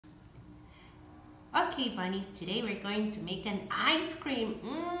Okay, bunnies, today we're going to make an ice cream.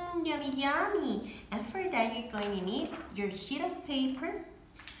 Yummy, yummy. And for that, you're going to need your sheet of paper.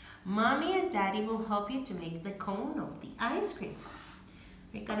 Mommy and Daddy will help you to make the cone of the ice cream.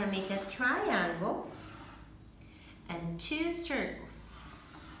 We're going to make a triangle and two circles.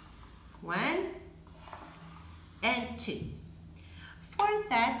 1 and 2. For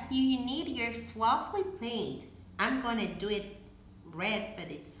that, you need your fluffy paint. I'm going to do it red, but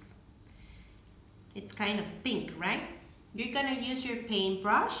it's kind of pink, right? You're going to use your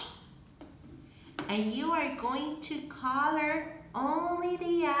paintbrush and you are going to color only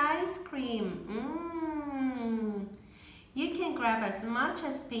the ice cream. You can grab as much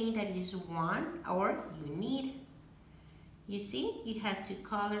as paint that you want or you need. You see, you have to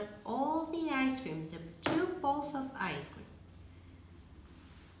color all the ice cream, the 2 bowls of ice cream.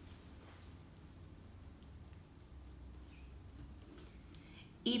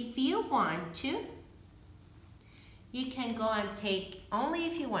 If you want to, you can go and take, only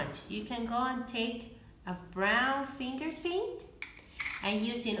if you want, you can go and take a brown finger paint and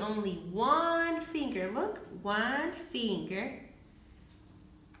using only one finger, look, one finger,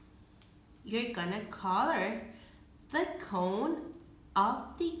 you're gonna color the cone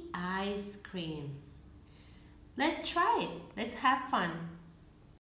of the ice cream. Let's try it. Let's have fun.